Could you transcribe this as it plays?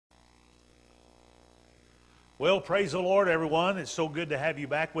Well, praise the Lord, everyone. It's so good to have you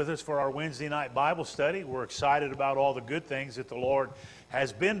back with us for our Wednesday night Bible study. We're excited about all the good things that the Lord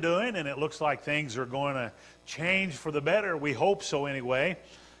has been doing, and it looks like things are going to change for the better. We hope so anyway.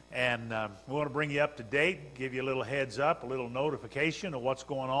 And we want to bring you up to date, give you a little heads up, a little notification of what's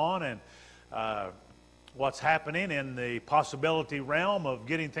going on and what's happening in the possibility realm of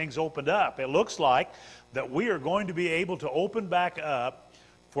getting things opened up. It looks like that we are going to be able to open back up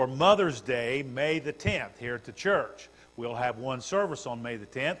for Mother's Day, May the 10th, here at the church. We'll have one service on May the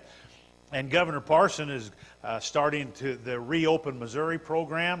 10th. And Governor Parson is starting the Reopen Missouri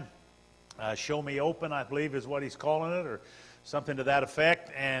program. Show Me Open, I believe, is what he's calling it, or something to that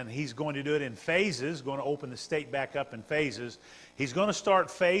effect. And he's going to do it in phases, going to open the state back up in phases. He's going to start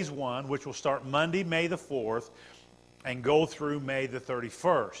phase 1, which will start Monday, May the 4th, and go through May the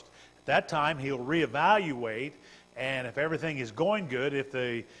 31st. At that time, he'll reevaluate. And if everything is going good, if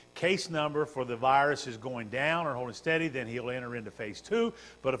the case number for the virus is going down or holding steady, then he'll enter into phase 2.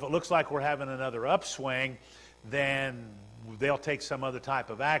 But if it looks like we're having another upswing, then they'll take some other type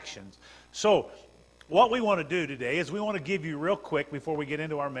of actions. So what we want to do today is we want to give you real quick, before we get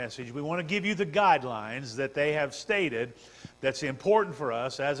into our message, we want to give you the guidelines that they have stated that's important for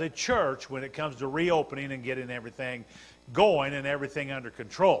us as a church when it comes to reopening and getting everything going and everything under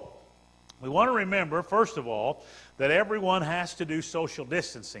control. We want to remember, first of all, that everyone has to do social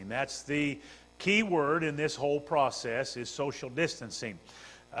distancing. That's the key word in this whole process, is social distancing.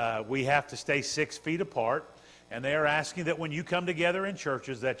 We have to stay 6 feet apart, and they are asking that when you come together in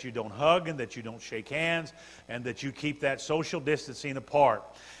churches that you don't hug and that you don't shake hands and that you keep that social distancing apart.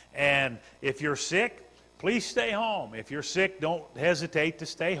 And if you're sick, please stay home. If you're sick, don't hesitate to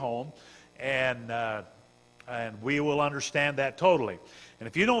stay home, and we will understand that totally. And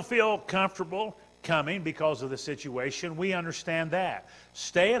if you don't feel comfortable coming because of the situation, we understand that.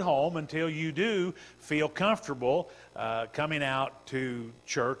 Stay at home until you do feel comfortable coming out to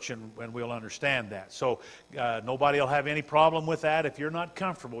church, and we'll understand that. So nobody will have any problem with that if you're not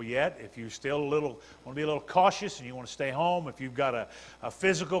comfortable yet. If you still want to be a little cautious and you want to stay home, if you've got a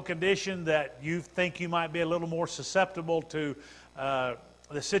physical condition that you think you might be a little more susceptible to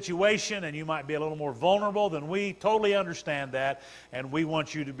the situation and you might be a little more vulnerable, then we totally understand that, and we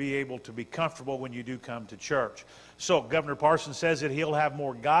want you to be able to be comfortable when you do come to church. So Governor Parson says that he'll have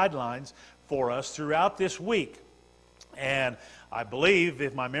more guidelines for us throughout this week, and I believe,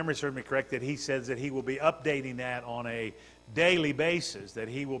 if my memory serves me correct, that he says that he will be updating that on a daily basis, that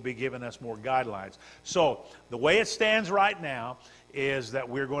he will be giving us more guidelines. So the way it stands right now is that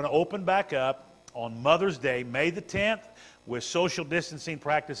we're going to open back up on Mother's Day, May the 10th, with social distancing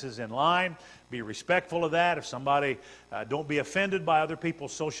practices in line. Be respectful of that. If somebody, don't be offended by other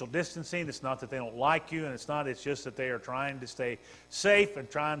people's social distancing. It's not that they don't like you, and it's just that they are trying to stay safe and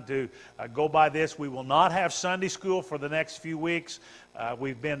trying to go by this. We will not have Sunday school for the next few weeks.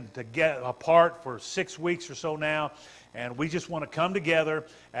 We've been apart for 6 weeks or so now, and we just want to come together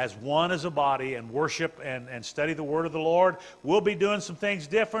as one, as a body, and worship and study the Word of the Lord. We'll be doing some things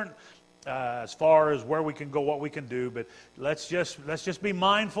different as far as where we can go, what we can do, but let's just be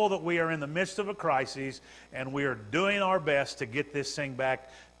mindful that we are in the midst of a crisis, and we are doing our best to get this thing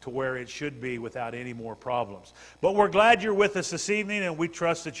back to where it should be without any more problems. But we're glad you're with us this evening, and we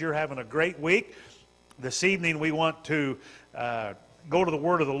trust that you're having a great week. This evening we want to go to the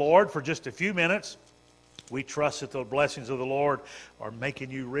Word of the Lord for just a few minutes. We trust that the blessings of the Lord are making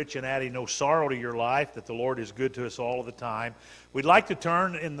you rich and adding no sorrow to your life, that the Lord is good to us all of the time. We'd like to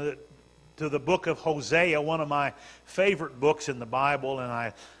turn to the book of Hosea, one of my favorite books in the Bible, and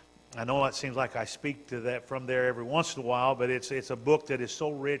I know it seems like I speak to that from there every once in a while, but it's a book that is so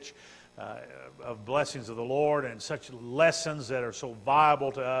rich of blessings of the Lord and such lessons that are so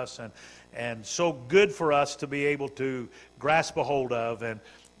viable to us and so good for us to be able to grasp a hold of,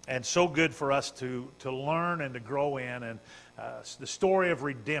 and so good for us to learn and to grow in. And the story of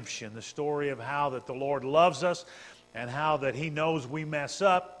redemption, the story of how that the Lord loves us and how that He knows we mess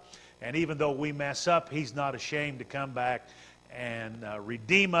up. And even though we mess up, He's not ashamed to come back and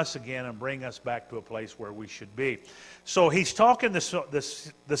redeem us again and bring us back to a place where we should be. So he's talking this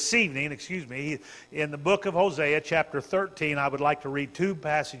evening, in the book of Hosea, chapter 13. I would like to read 2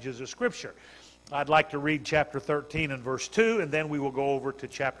 passages of Scripture. I'd like to read chapter 13 and verse 2, and then we will go over to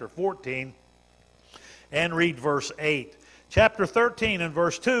chapter 14 and read verse 8. Chapter 13 and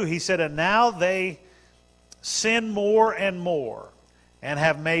verse 2, he said, "And now they sin more and more, and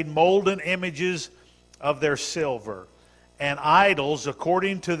have made molten images of their silver, and idols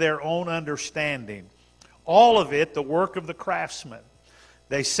according to their own understanding. All of it the work of the craftsman.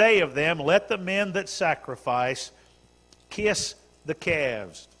 They say of them, let the men that sacrifice kiss the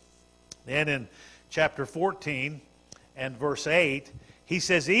calves." Then in chapter 14 and verse 8, he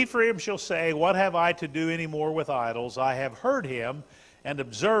says, Ephraim shall say, what have I to do any more with idols? I have heard him and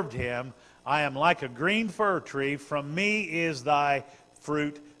observed him. I am like a green fir tree. From me is thy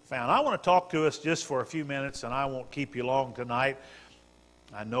fruit found. I want to talk to us just for a few minutes, and I won't keep you long tonight.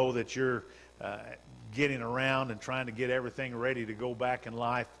 I know that you're getting around and trying to get everything ready to go back in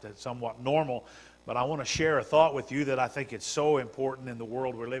life that's somewhat normal. But I want to share a thought with you that I think it's so important in the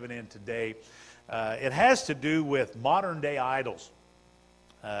world we're living in today. It has to do with modern day idols.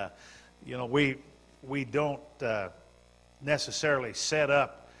 You know, we don't necessarily set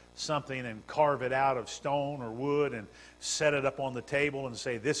up something and carve it out of stone or wood and set it up on the table and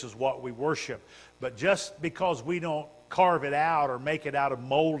say this is what we worship. But just because we don't carve it out or make it out of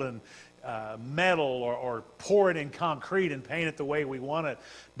molten metal or pour it in concrete and paint it the way we want it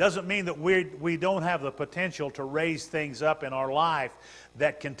doesn't mean that we don't have the potential to raise things up in our life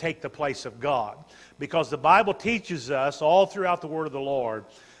that can take the place of God. Because the Bible teaches us all throughout the Word of the Lord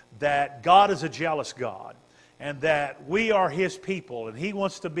that God is a jealous God and that we are His people and He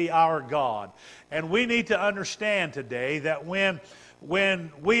wants to be our God. And we need to understand today that when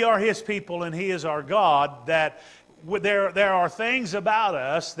we are His people and He is our God, that there are things about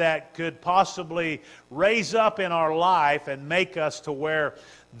us that could possibly raise up in our life and make us to where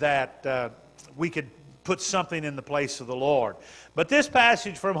that we could put something in the place of the Lord. But this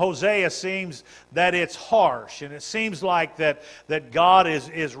passage from Hosea seems that it's harsh, and it seems like that God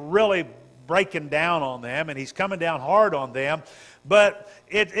is really breaking down on them, and He's coming down hard on them. But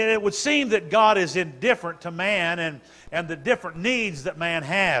it would seem that God is indifferent to man and the different needs that man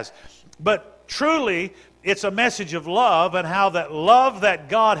has. But truly, it's a message of love, and how that love that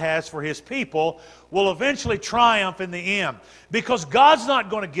God has for His people will eventually triumph in the end. Because God's not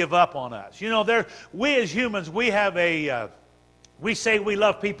going to give up on us. You know, we as humans, we have we say we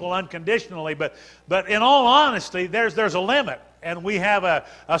love people unconditionally, but in all honesty, there's a limit. And we have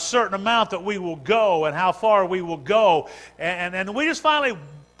a certain amount that we will go and how far we will go. And we just finally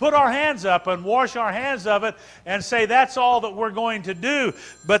put our hands up and wash our hands of it and say that's all that we're going to do.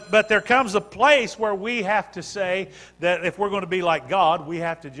 But there comes a place where we have to say that if we're going to be like God, we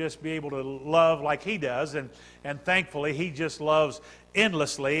have to just be able to love like He does. And thankfully, He just loves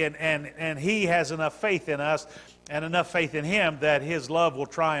endlessly. And He has enough faith in us and enough faith in Him that His love will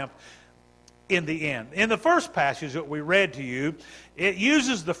triumph in the end. In the first passage that we read to you, it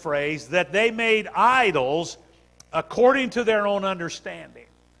uses the phrase that they made idols according to their own understanding.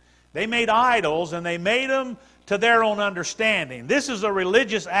 They made idols, and they made them to their own understanding. This is a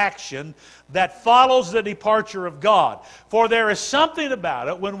religious action that follows the departure of God. For there is something about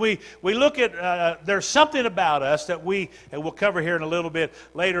it, when we look at, there's something about us that and we'll cover here in a little bit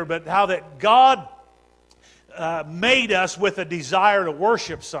later, but how that God made us with a desire to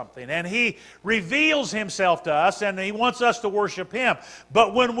worship something. And He reveals Himself to us, and He wants us to worship Him.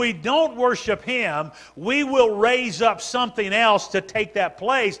 But when we don't worship Him, we will raise up something else to take that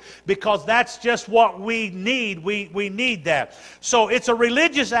place, because that's just what we need. We need that. So it's a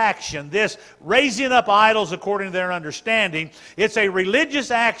religious action, this raising up idols according to their understanding. It's a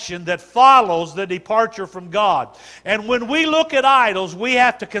religious action that follows the departure from God. And when we look at idols, we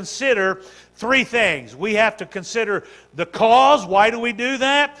have to consider three things. We have to consider the cause. Why do we do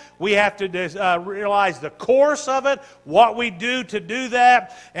that? We have to realize the course of it, what we do to do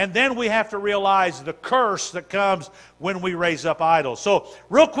that, and then we have to realize the curse that comes when we raise up idols. So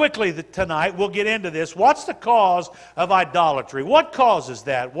real quickly tonight, we'll get into this. What's the cause of idolatry? What causes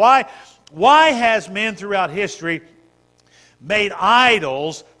that? Why has men throughout history made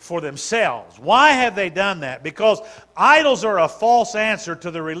idols for themselves? Why have they done that? Because idols are a false answer to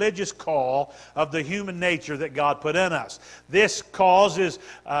the religious call of the human nature that God put in us. This cause is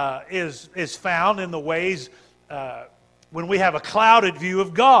found in the ways when we have a clouded view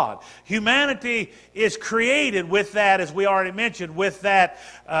of God. Humanity is created with that, as we already mentioned, with that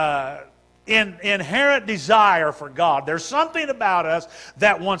inherent desire for God. There's something about us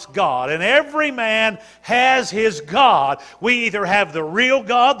that wants God, and every man has his God. We either have the real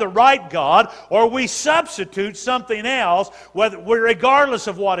God, the right God, or we substitute something else, regardless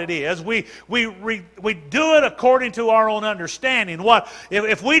of what it is. We do it according to our own understanding.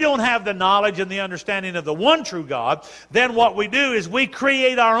 If we don't have the knowledge and the understanding of the one true God, then what we do is we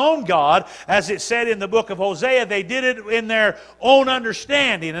create our own God. As it said in the book of Hosea, they did it in their own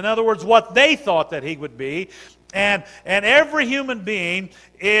understanding. In other words, what they thought that He would be. And every human being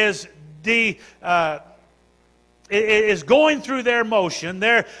is going through their motion.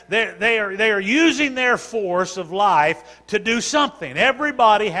 They are using their force of life to do something.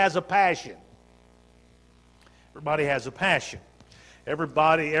 Everybody has a passion. Everybody has a passion.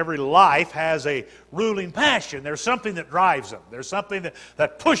 Everybody, every life has a ruling passion. There's something that drives them. There's something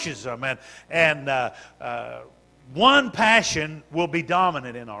that pushes them. And one passion will be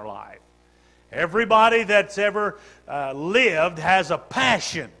dominant in our life. Everybody that's ever lived has a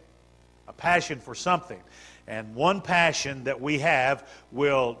passion for something. And one passion that we have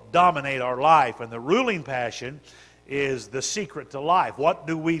will dominate our life. And the ruling passion is the secret to life. What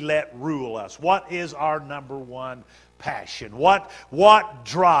do we let rule us? What is our number one passion? What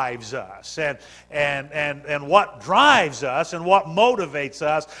drives us? And what drives us and what motivates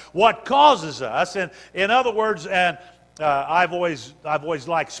us? What causes us? And in other words, and I've always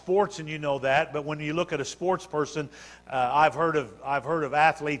liked sports, and you know that. But when you look at a sports person, I've heard of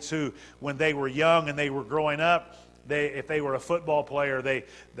athletes who, when they were young and they were growing up, if they were a football player, they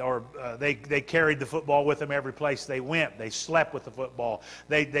carried the football with them every place they went. They slept with the football.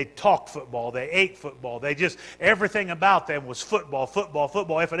 They talked football. They ate football. Everything about them was football, football,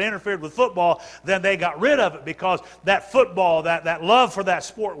 football. If it interfered with football, then they got rid of it, because that football, that love for that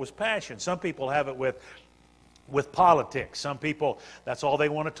sport was passion. Some people have it with politics. Some people, that's all they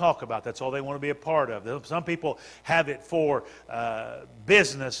want to talk about. That's all they want to be a part of. Some people have it for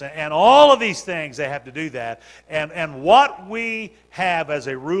business, and all of these things, they have to do that. And what we have as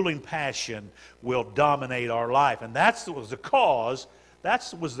a ruling passion will dominate our life. And that was the cause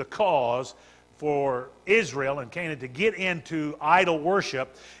for Israel and Canaan to get into idol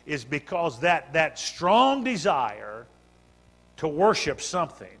worship, is because that strong desire to worship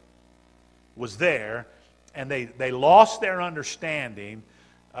something was there. And they lost their understanding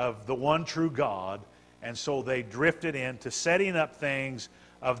of the one true God, and so they drifted into setting up things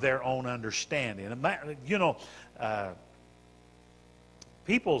of their own understanding. And, you know,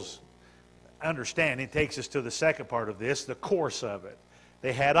 people's understanding takes us to the second part of this, the course of it.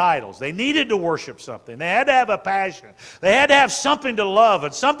 They had idols. They needed to worship something. They had to have a passion. They had to have something to love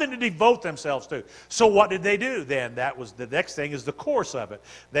and something to devote themselves to. So what did they do then? That was the next thing, is the course of it.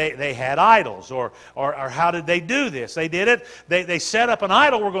 They had idols. Or how did they do this? They did it. They set up an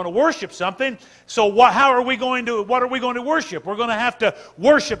idol. We're going to worship something. So what are we going to worship? We're going to have to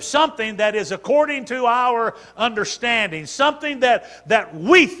worship something that is according to our understanding. Something that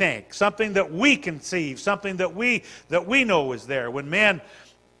we think. Something that we conceive. Something that we know is there. When men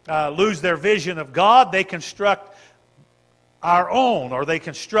lose their vision of God, they construct our own, or they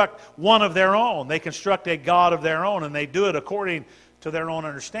construct one of their own. They construct a God of their own, and they do it according to their own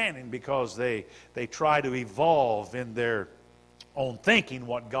understanding, because they try to evolve in their own thinking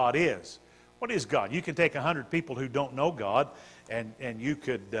what God is. What is God? You can take 100 people who don't know God, and you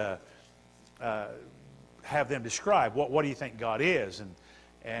could have them describe what do you think God is,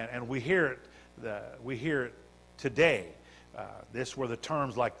 and we hear it today. This were the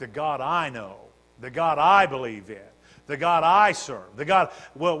terms like the God I know, the God I believe in, the God I serve. The God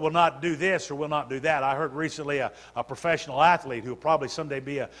will not do this or will not do that. I heard recently a professional athlete who will probably someday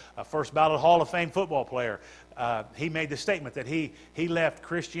be a first ballot Hall of Fame football player. He made the statement that he left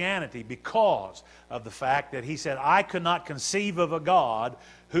Christianity because of the fact that he said, I could not conceive of a God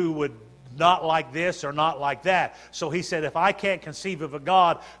who would not like this or not like that. So he said, if I can't conceive of a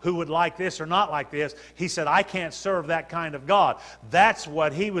God who would like this or not like this, he said, I can't serve that kind of God. That's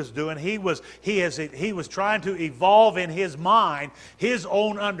what he was doing. He was trying to evolve in his mind his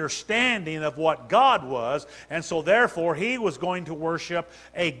own understanding of what God was, and so therefore he was going to worship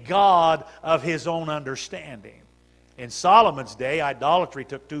a God of his own understanding. In Solomon's day, idolatry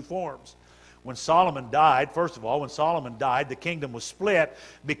took two forms. When Solomon died, first of all, the kingdom was split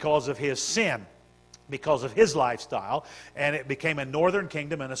because of his sin, because of his lifestyle, and it became a northern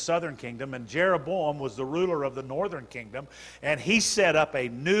kingdom and a southern kingdom, and Jeroboam was the ruler of the northern kingdom, and he set up a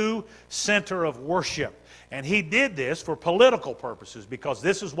new center of worship. And he did this for political purposes, because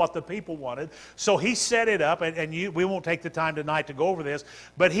this is what the people wanted. So he set it up, and we won't take the time tonight to go over this,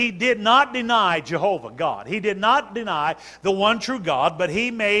 but he did not deny Jehovah, God. He did not deny the one true God, but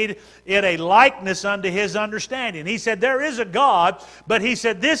he made it a likeness unto his understanding. He said, there is a God, but he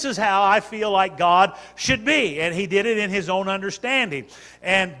said, this is how I feel like God should be. And he did it in his own understanding.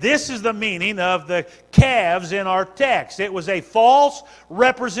 And this is the meaning of the calves in our text. It was a false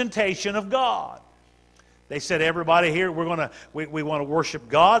representation of God. They said, everybody here, we want to worship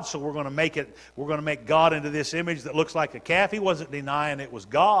God, so we're going to make God into this image that looks like a calf. He wasn't denying it was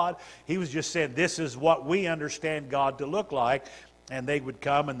God. He was just saying, this is what we understand God to look like. And they would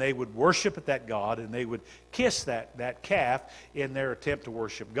come and they would worship at that God, and they would kiss that calf in their attempt to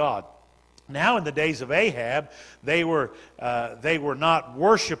worship God. Now in the days of Ahab, they were not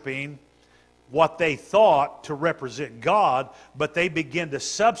worshiping what they thought to represent God, but they began to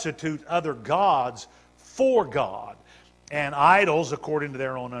substitute other gods for God. and idols according to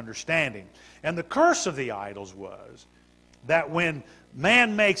their own understanding. And the curse of the idols was that when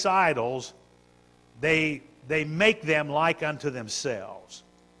man makes idols, they make them like unto themselves.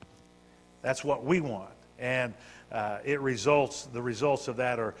 That's what we want. And the results of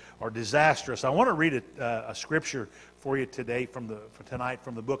that are disastrous. I want to read a scripture for you today for tonight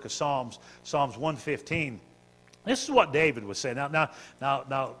from the book of Psalms, Psalms 115. This is what David was saying.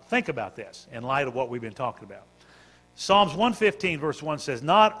 Now think about this in light of what we've been talking about. Psalms 115 verse 1 says,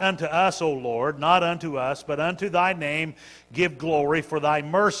 "Not unto us, O Lord, not unto us, but unto thy name give glory for thy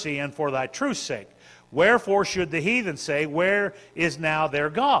mercy and for thy truth's sake. Wherefore should the heathen say, Where is now their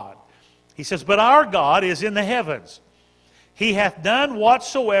God?" He says, "But our God is in the heavens. He hath done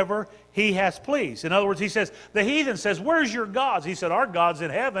whatsoever he hath pleased." In other words, he says, the heathen says, "Where's your gods?" He said, "Our God's in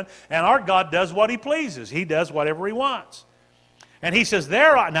heaven, and our God does what he pleases. He does whatever he wants." And he says,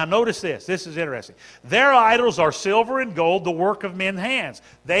 now notice this. This is interesting. "Their idols are silver and gold, the work of men's hands.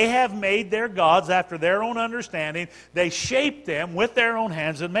 They have made their gods after their own understanding. They shaped them with their own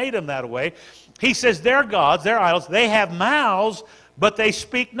hands and made them that way." He says, their gods, their idols, they have mouths, but they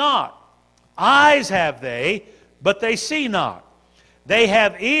speak not. Eyes have they, but they see not. They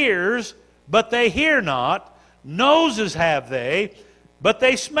have ears, but they hear not. Noses have they, but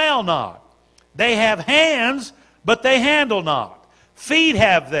they smell not. They have hands, but they handle not. Feet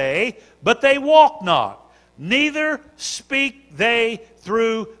have they, but they walk not. Neither speak they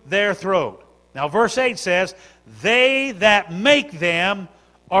through their throat. Now verse 8 says, "They that make them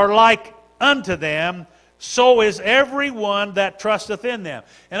are like unto them, so is every one that trusteth in them."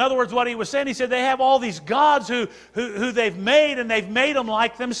 In other words, what he was saying, he said they have all these gods who they've made, and they've made them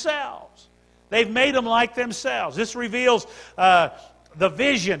like themselves. They've made them like themselves. This reveals the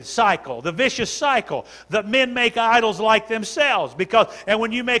vicious cycle that men make idols like themselves. And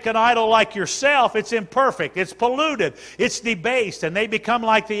when you make an idol like yourself, it's imperfect, it's polluted, it's debased, and they become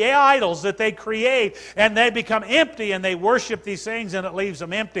like the idols that they create, and they become empty, and they worship these things, and it leaves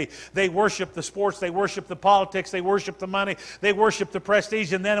them empty. They worship the sports, they worship the politics, they worship the money, they worship the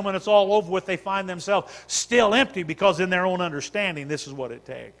prestige, and then when it's all over with, they find themselves still empty, because in their own understanding, this is what it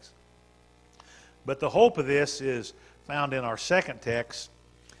takes. But the hope of this is found in our second text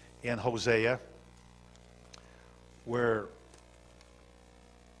in Hosea, where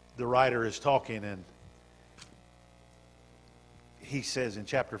the writer is talking, and he says in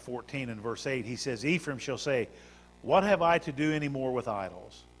chapter 14 and verse 8, he says, "Ephraim shall say, What have I to do any more with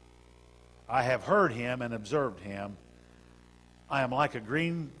idols? I have heard him and observed him. I am like a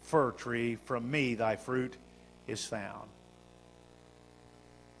green fir tree. From me thy fruit is found."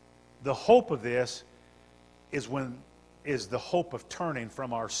 The hope of this is the hope of turning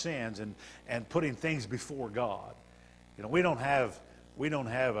from our sins and putting things before God. You know, we don't have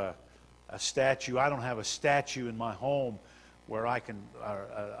a statue. I don't have a statue in my home where I can,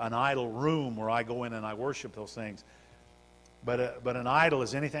 an idol room where I go in and I worship those things. But an idol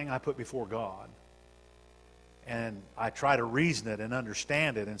is anything I put before God. And I try to reason it and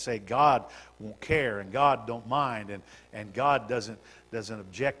understand it and say God won't care and God don't mind and God doesn't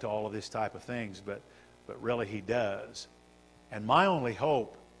object to all of this type of things, but really he does. And my only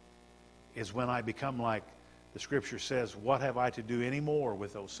hope is when I become like the Scripture says, what have I to do any more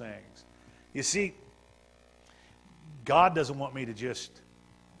with those things? You see, God doesn't want me to just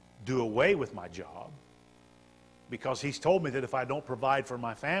do away with my job, because he's told me that if I don't provide for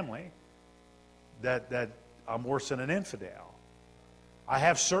my family, that I'm worse than an infidel. I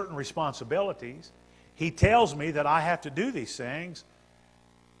have certain responsibilities. He tells me that I have to do these things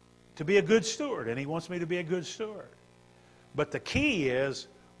to be a good steward, and he wants me to be a good steward. But the key is,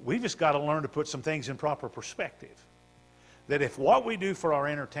 we've just got to learn to put some things in proper perspective. That if what we do for our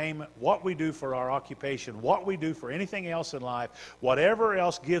entertainment, what we do for our occupation, what we do for anything else in life, whatever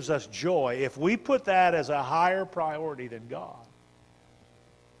else gives us joy, if we put that as a higher priority than God,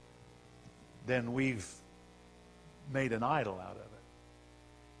 then we've made an idol out of it.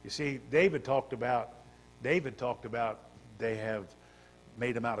 You see, David talked about they have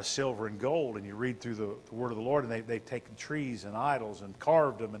made them out of silver and gold, and you read through the word of the Lord, and they've taken trees and idols and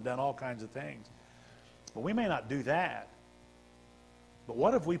carved them and done all kinds of things. But we may not do that. But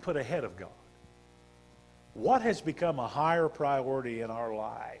what have we put ahead of God? What has become a higher priority in our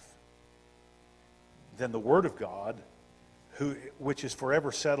life than the Word of God, which is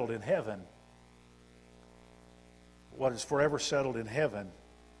forever settled in heaven? What is forever settled in heaven,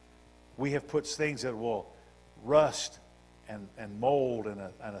 we have put things that will rust and mold, and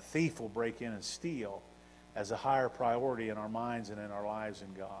a thief will break in and steal, as a higher priority in our minds and in our lives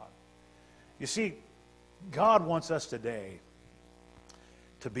in God. You see, God wants us today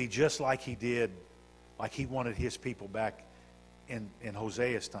to be just like he did like he wanted his people back in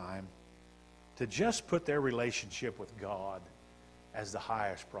Hosea's time, to just put their relationship with God as the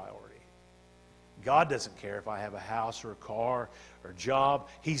highest priority. God doesn't care if I have a house or a car or a job.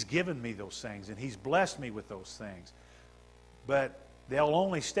 He's given me those things, and He's blessed me with those things. But they'll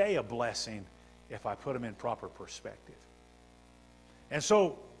only stay a blessing if I put them in proper perspective. And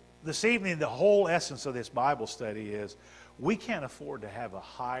so this evening, the whole essence of this Bible study is we can't afford to have a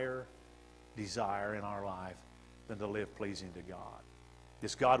higher desire in our life than to live pleasing to God.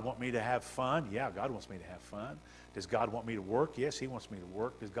 Does God want me to have fun? Yeah, God wants me to have fun. Does God want me to work? Yes, He wants me to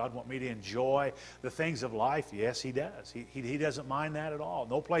work. Does God want me to enjoy the things of life? Yes, He does. He doesn't mind that at all.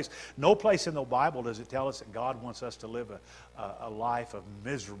 No place in the Bible does it tell us that God wants us to live a life of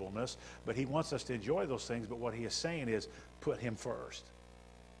miserableness, but He wants us to enjoy those things. But what He is saying is, put Him first.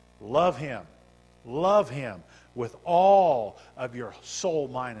 Love Him. Love Him with all of your soul,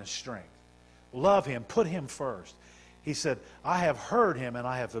 mind, and strength. Love Him. Put Him first. He said, I have heard Him and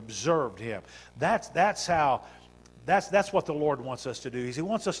I have observed Him. That's what the Lord wants us to do. He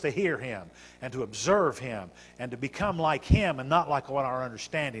wants us to hear Him and to observe Him and to become like Him and not like what our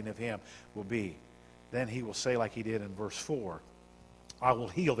understanding of Him will be. Then He will say, like He did in verse 4, I will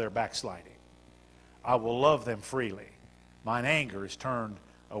heal their backsliding. I will love them freely. Mine anger is turned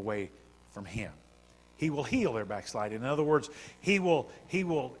away from Him. He will heal their backsliding. In other words, He will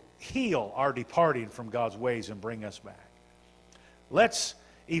heal our departing from God's ways and bring us back. Let's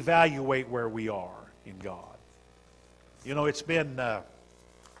evaluate where we are in God. You know, it's been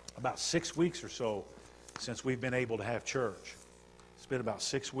about 6 weeks or so since we've been able to have church. It's been about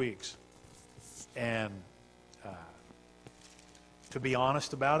 6 weeks. And to be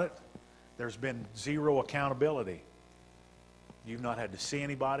honest about it, there's been zero accountability. You've not had to see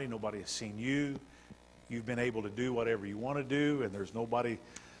anybody. Nobody has seen you. You've been able to do whatever you want to do, and there's nobody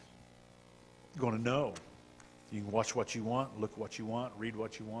going to know. You can watch what you want, look what you want, read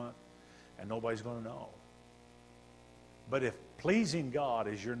what you want, and nobody's going to know. But if pleasing God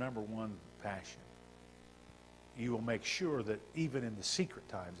is your number one passion, you will make sure that even in the secret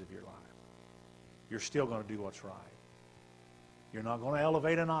times of your life, you're still going to do what's right. You're not going to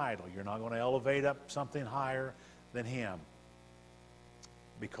elevate an idol. You're not going to elevate up something higher than Him,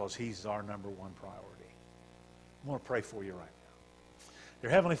 because He's our number one priority. I want to pray for you right now. Dear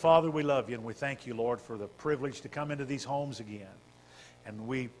Heavenly Father, we love You, and we thank You, Lord, for the privilege to come into these homes again. And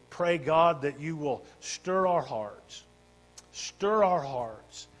we pray, God, that You will stir our hearts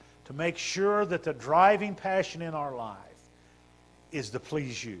to make sure that the driving passion in our life is to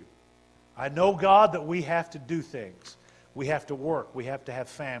please You. I know, God, that we have to do things. We have to work. We have to have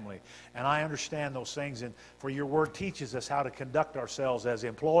family. And I understand those things. And for Your Word teaches us how to conduct ourselves as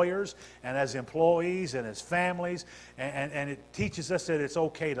employers and as employees and as families. And it teaches us that it's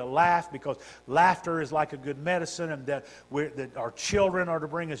okay to laugh, because laughter is like a good medicine, and that our children are to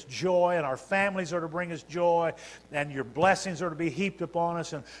bring us joy, and our families are to bring us joy, and Your blessings are to be heaped upon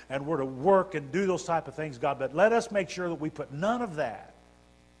us, and we're to work and do those type of things, God. But let us make sure that we put none of that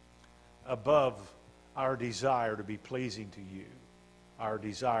above our desire to be pleasing to You. Our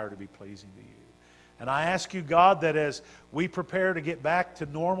desire to be pleasing to You. And I ask You, God, that as we prepare to get back to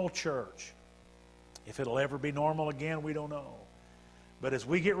normal church, if it'll ever be normal again, we don't know. But as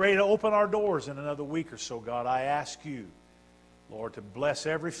we get ready to open our doors in another week or so, God, I ask You, Lord, to bless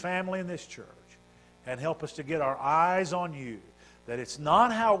every family in this church and help us to get our eyes on You. That it's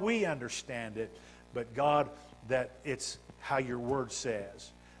not how we understand it, but God, that it's how Your Word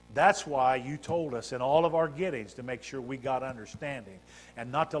says. That's why You told us in all of our gettings to make sure we got understanding, and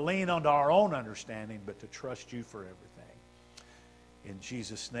not to lean onto our own understanding, but to trust You for everything. In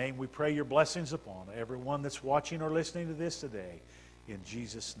Jesus' name, we pray Your blessings upon everyone that's watching or listening to this today. In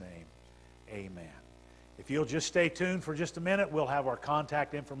Jesus' name, amen. If you'll just stay tuned for just a minute, we'll have our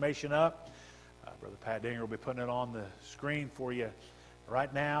contact information up. Brother Pat Dinger will be putting it on the screen for you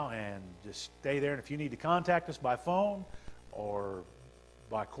right now, and just stay there. And if you need to contact us by phone or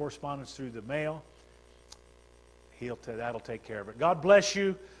by correspondence through the mail, that'll take care of it. God bless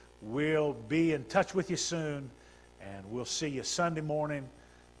you. We'll be in touch with you soon, and we'll see you Sunday morning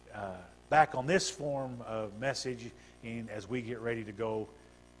back on this form of message as we get ready to go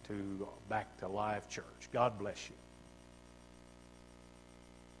back to live church. God bless you.